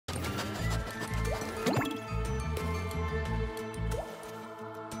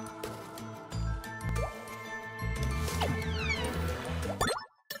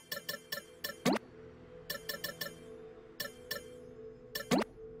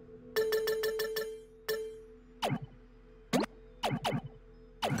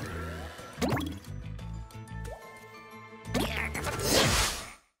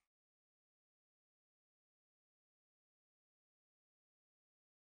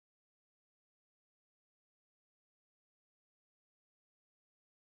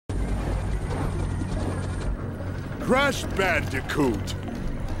Crash Bandicoot!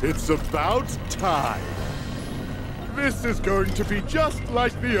 It's about time. This is going to be just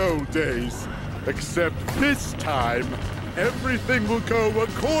like the old days. Except this time, everything will go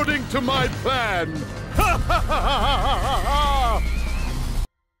according to my plan. Ha ha ha ha ha ha!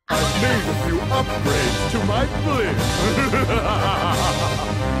 I've made a few upgrades to my bliss.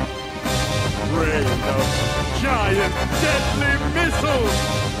 Rain of giant deadly missiles!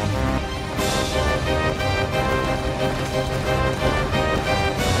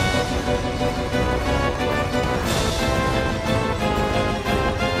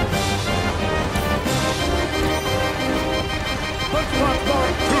 Punch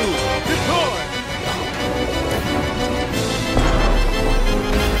Mark 2, deploy!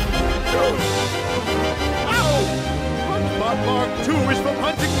 Ow! Punch Mark 2 is for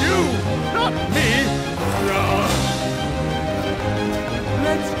punching you, not me!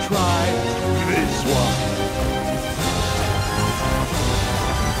 Let's try this one.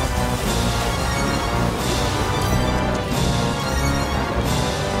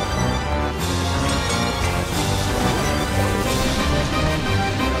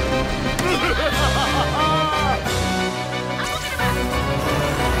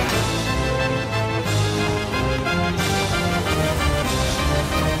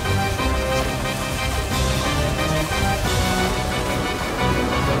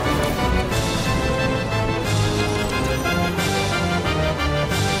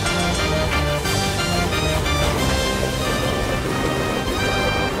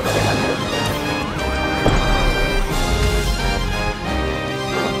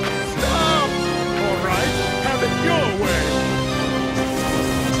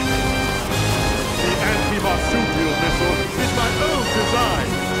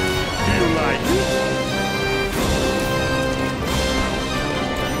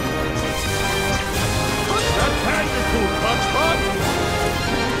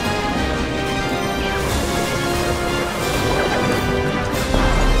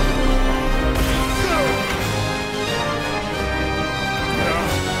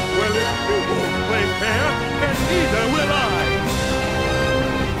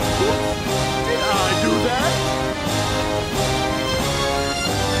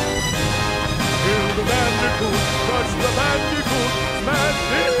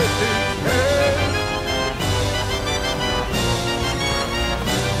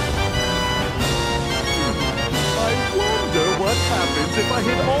 If I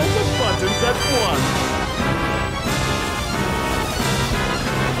hit all the buttons at once.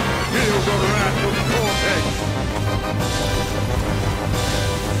 Feel the wrath of Cortex.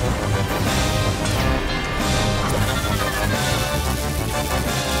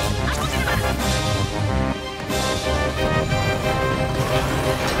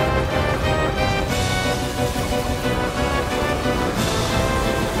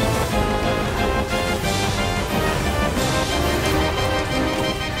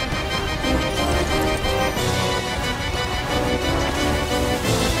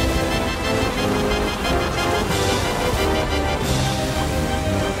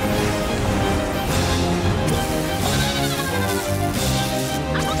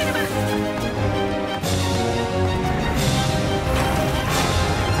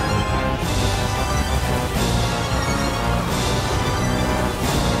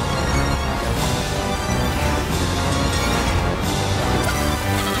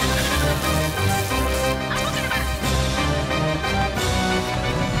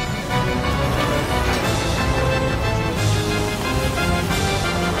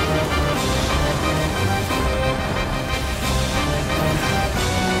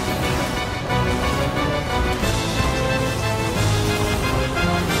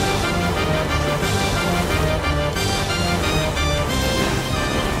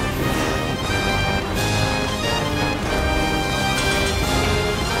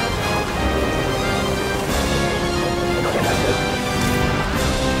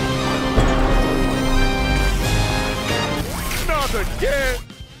 Again!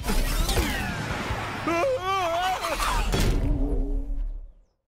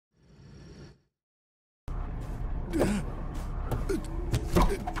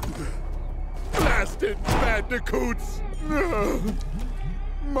 Blasted bandicoots!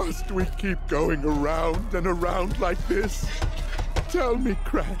 Must we keep going around and around like this? Tell me,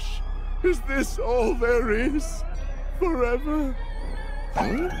 Crash, is this all there is? Forever?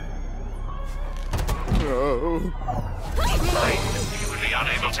 No. I'm really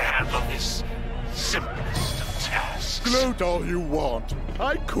unable to handle this simplest of tasks. Gloat all you want.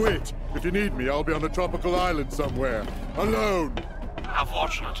 I quit. If you need me, I'll be on a tropical island somewhere. Alone. How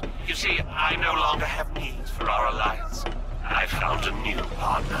fortunate. You see, I no longer have need for our alliance. I found a new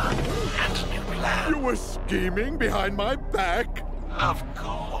partner and a new plan. You were scheming behind my back? Of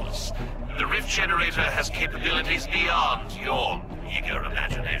course. The Rift Generator has capabilities beyond your eager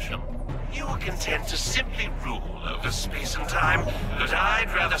imagination. You were content to simply rule over space and time, but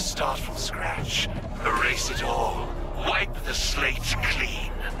I'd rather start from scratch. Erase it all. Wipe the slate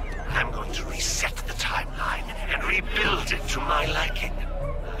clean. I'm going to reset the timeline and rebuild it to my liking.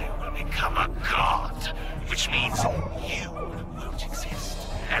 I will become a god, which means you won't exist.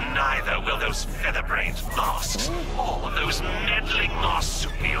 And neither will those feather-brained masks or those meddling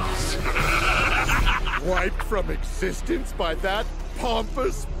marsupials. Wiped from existence by that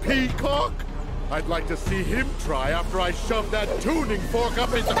pompous peacock? I'd like to see him try after I shove that tuning fork up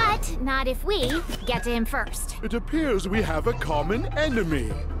his... But not if we get to him first. It appears we have a common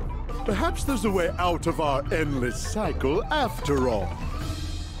enemy. Perhaps there's a way out of our endless cycle after all.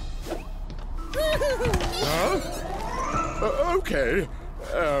 Huh? Okay.